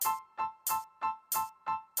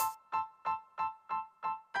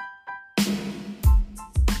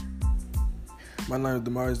My name is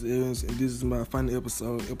Demarius Evans, and this is my final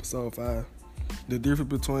episode, episode 5. The difference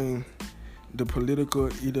between the political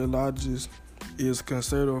ideologies is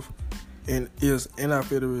conservative and is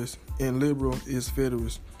anti-federalist, and liberal is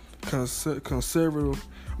federalist. Conservative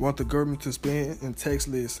want the government to spend and tax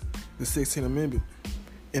less, the 16th Amendment,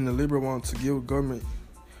 and the liberal want the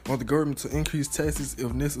government to increase taxes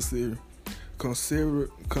if necessary.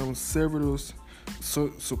 Conservatives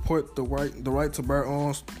support the right to bear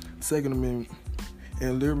arms, Second Amendment,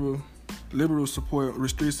 and liberals support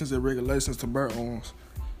restrictions and regulations to bear arms.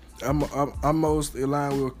 I'm most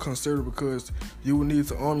aligned with conservative because you will need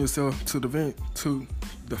to arm yourself to defend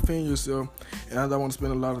yourself, and I don't want to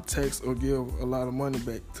spend a lot of tax or give a lot of money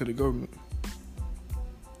back to the government.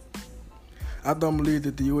 I don't believe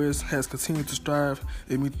that the U.S. has continued to strive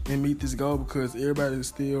and meet this goal because everybody is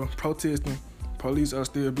still protesting, police are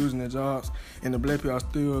still abusing their jobs, and the black people are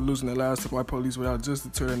still losing their lives to white police without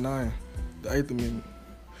justice to their 9, the 8th Amendment.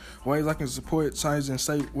 Ways I can support, change, and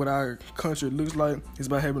shape what our country looks like is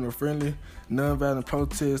by having a friendly, non-violent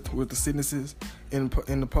protest with the citizens and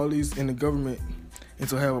the police and the government, and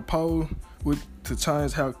to have a poll to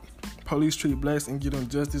change how police treat blacks and give them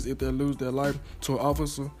justice if they lose their life to an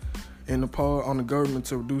officer, and the poll on the government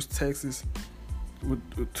to reduce taxes,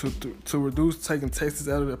 to reduce taking taxes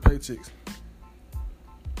out of their paychecks.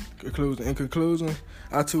 In conclusion,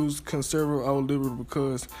 I choose conservative over liberal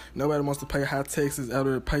because nobody wants to pay high taxes out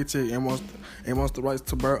of their paycheck and wants the rights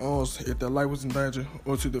to bear arms if their life was in danger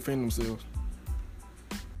or to defend themselves.